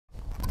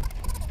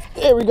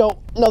There we go,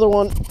 another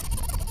one.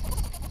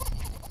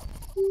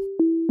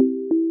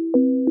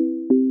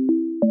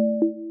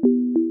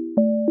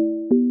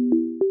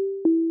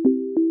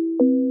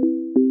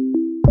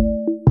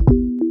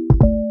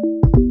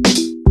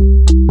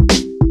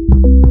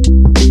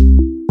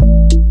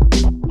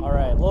 All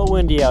right, a little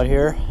windy out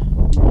here.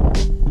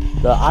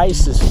 The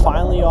ice is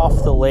finally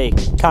off the lake,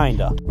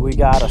 kinda. We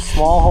got a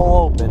small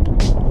hole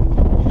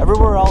open.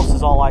 Everywhere else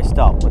is all iced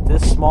up, but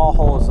this small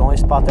hole is the only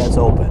spot that's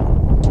open.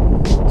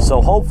 So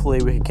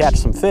hopefully we can catch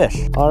some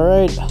fish. All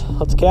right,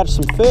 let's catch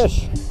some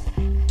fish.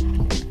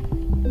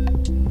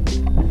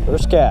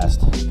 First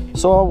cast.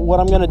 So what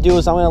I'm gonna do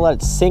is I'm gonna let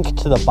it sink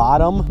to the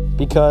bottom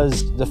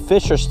because the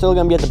fish are still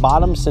gonna be at the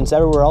bottom since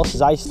everywhere else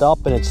is iced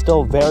up and it's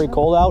still very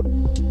cold out.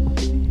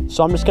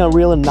 So I'm just gonna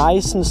reel in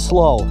nice and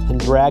slow and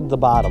drag the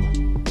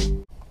bottom.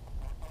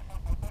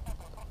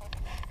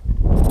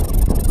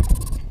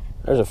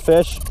 There's a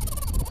fish.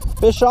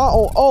 Fish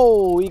on,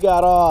 oh, he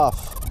got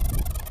off.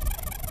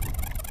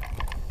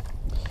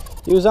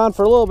 He was on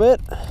for a little bit.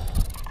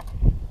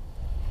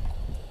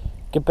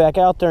 Get back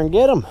out there and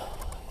get him.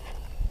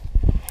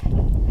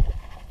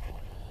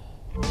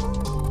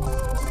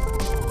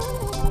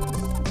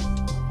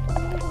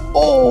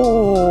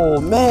 Oh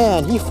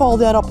man, he followed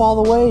that up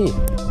all the way.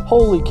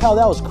 Holy cow,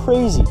 that was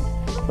crazy.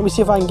 Let me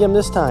see if I can get him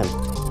this time.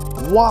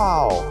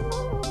 Wow,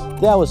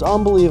 that was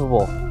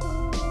unbelievable.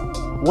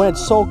 When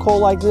it's so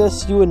cold like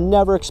this, you would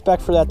never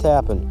expect for that to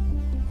happen.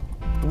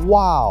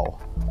 Wow.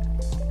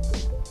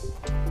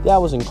 That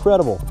was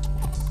incredible.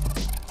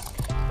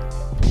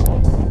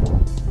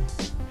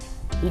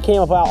 He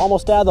came up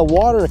almost out of the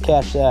water to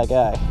catch that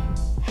guy.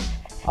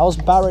 I was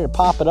about ready to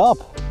pop it up.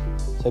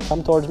 So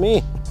come towards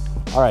me.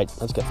 All right,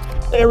 let's go.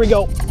 There we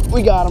go.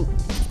 We got him.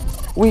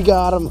 We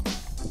got him.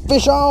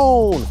 Fish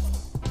on.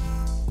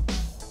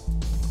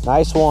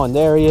 Nice one.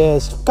 There he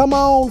is. Come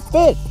on,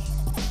 fish.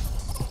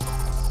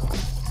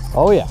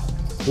 Oh yeah,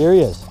 here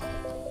he is.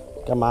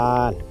 Come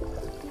on.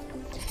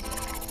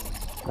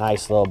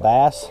 Nice little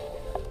bass.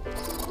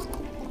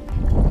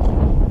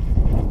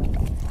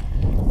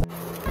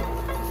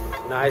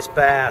 Nice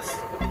bass.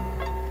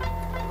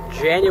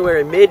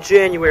 January,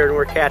 mid-January when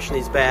we're catching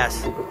these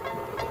bass.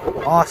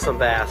 Awesome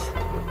bass.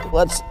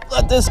 Let's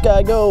let this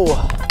guy go.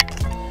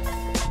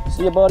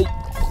 See ya, buddy.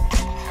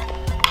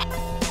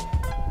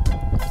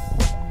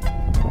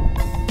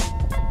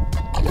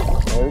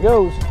 There he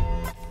goes.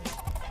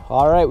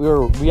 All right,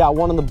 we got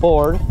one on the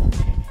board.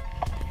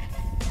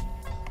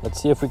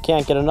 Let's see if we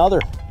can't get another.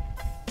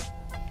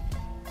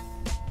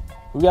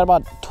 We got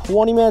about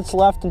 20 minutes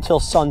left until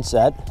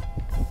sunset.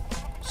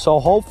 So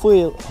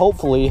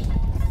hopefully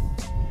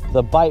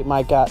the bite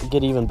might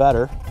get even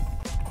better.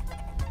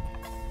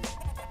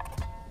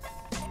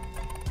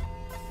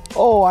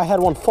 Oh, I had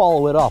one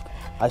follow it up.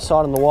 I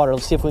saw it in the water.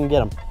 Let's see if we can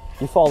get him.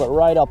 He followed it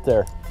right up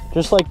there,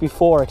 just like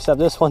before, except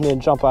this one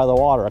didn't jump out of the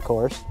water, of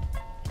course.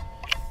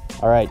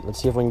 All right, let's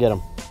see if we can get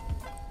him.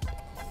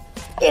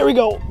 There we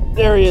go.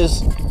 There he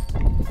is.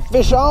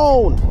 Fish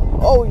on.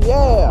 Oh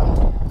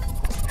yeah.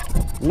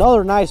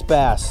 Another nice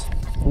bass.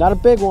 Not a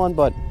big one,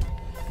 but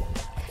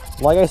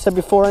like I said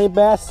before, any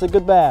bass is a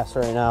good bass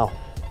right now.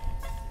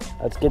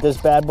 Let's get this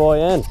bad boy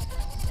in.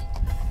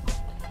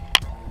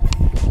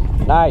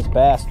 Nice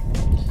bass.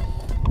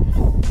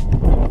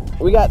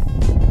 We got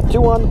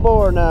two on the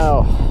board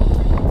now.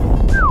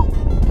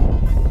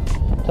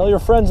 Tell your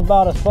friends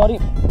about us, buddy.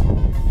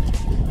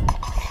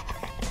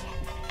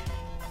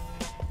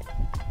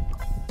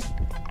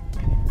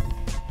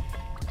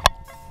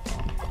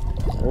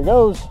 There he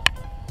goes.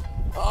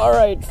 All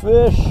right,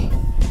 fish.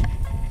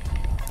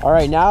 All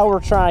right, now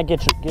we're trying to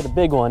get a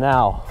big one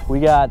now.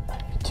 We got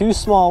two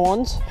small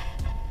ones.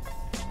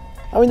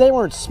 I mean, they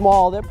weren't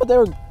small, but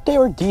they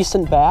were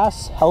decent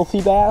bass,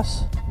 healthy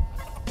bass.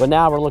 But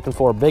now we're looking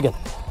for a big one.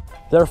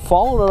 They're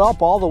following it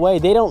up all the way.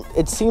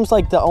 It seems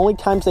like the only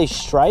times they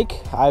strike,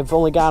 I've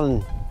only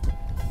gotten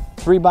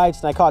 3 bites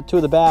and I caught 2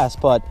 of the bass,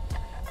 but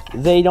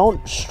they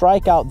don't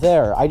strike out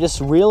there. I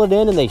just reel it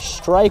in and they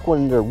strike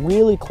when they're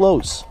really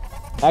close.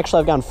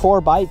 Actually, I've gotten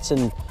 4 bites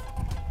and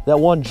that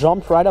one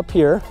jumped right up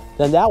here.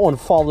 Then that one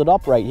followed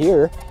up right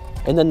here.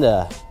 And then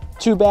the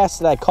 2 bass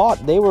that I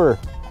caught, they were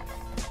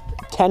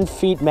 10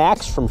 feet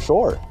max from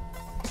shore.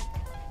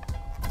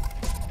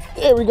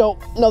 There we go,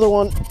 another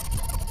one.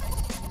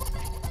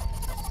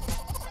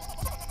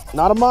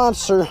 Not a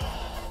monster.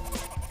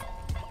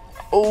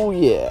 Oh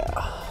yeah.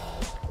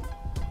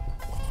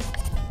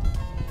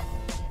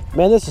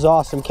 Man, this is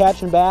awesome.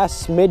 Catching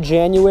bass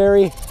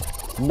mid-January,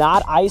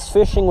 not ice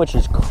fishing, which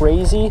is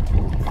crazy.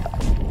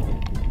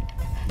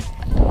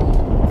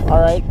 All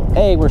right,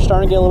 hey, we're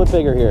starting to get a little bit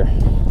bigger here.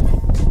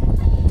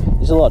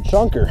 He's a little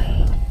chunker.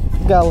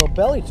 He's got a little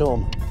belly to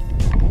him.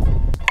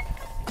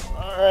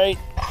 All right.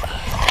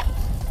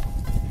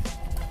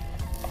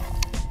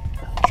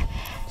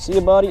 See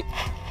you, buddy.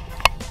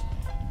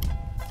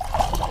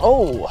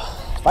 Oh,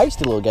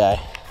 feisty little guy.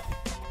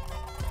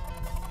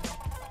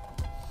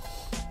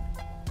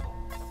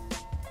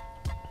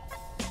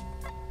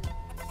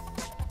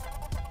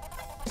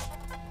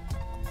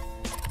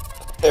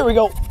 There we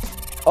go.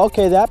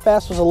 Okay, that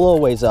bass was a little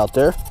ways out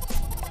there.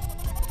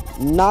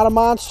 Not a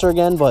monster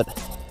again, but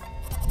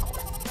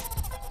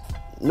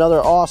another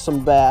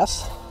awesome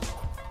bass.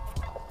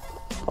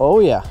 Oh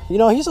yeah, you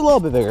know, he's a little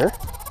bit bigger.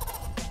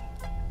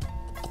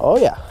 Oh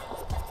yeah.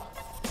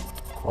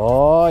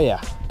 Oh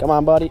yeah, come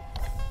on buddy,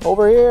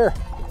 over here.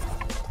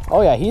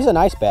 Oh yeah, he's a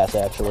nice bass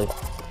actually.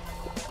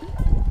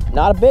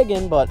 Not a big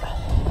one, but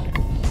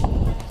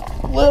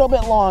a little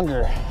bit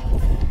longer.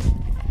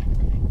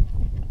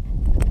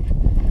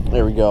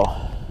 There we go.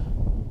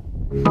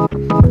 Don't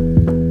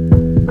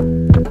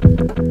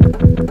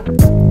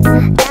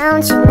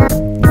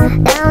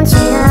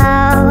you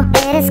know,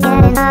 it is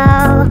getting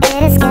hard,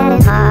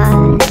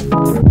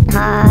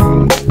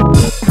 hard,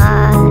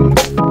 hard,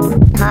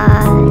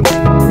 hard.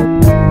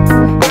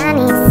 I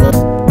need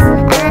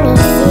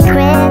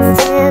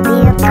secrets to be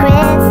a part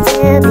of me.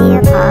 I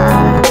need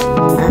hard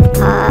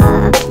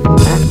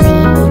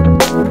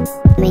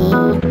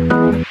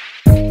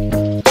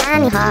I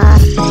need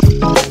hard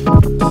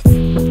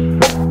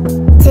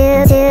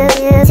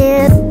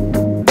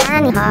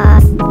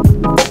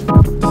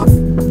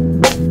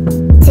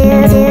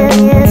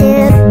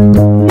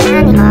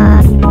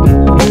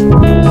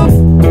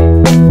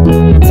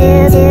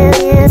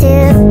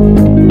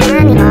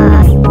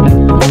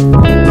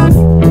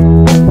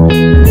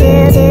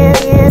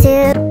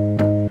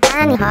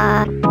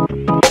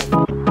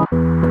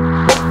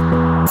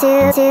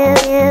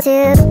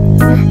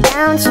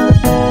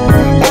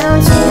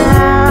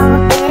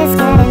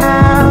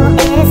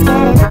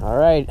All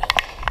right,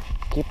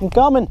 keep them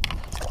coming.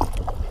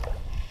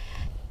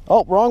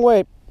 Oh, wrong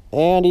way.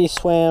 And he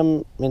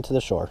swam into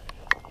the shore.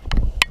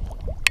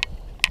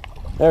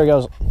 There he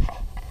goes.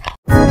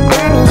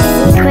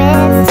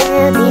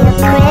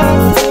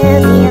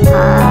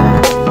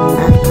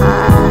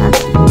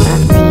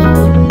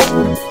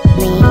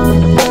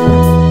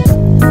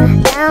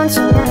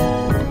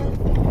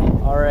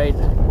 All right,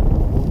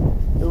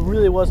 it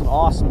really was an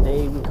awesome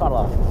day. We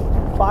caught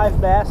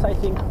 5 bass, I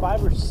think,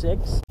 5 or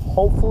 6.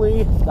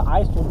 Hopefully the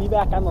ice will be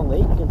back on the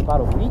lake in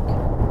about a week.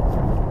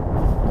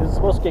 It's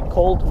supposed to get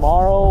cold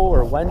tomorrow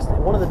or Wednesday,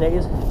 one of the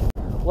days.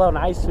 We'll have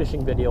an ice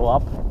fishing video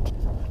up,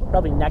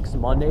 probably next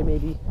Monday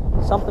maybe,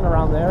 something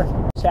around there.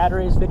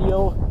 Saturday's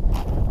video,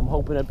 I'm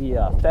hoping it'll be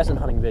a pheasant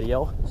hunting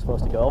video, it's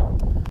supposed to go.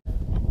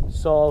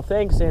 So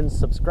thanks and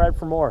subscribe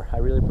for more, I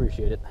really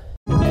appreciate it.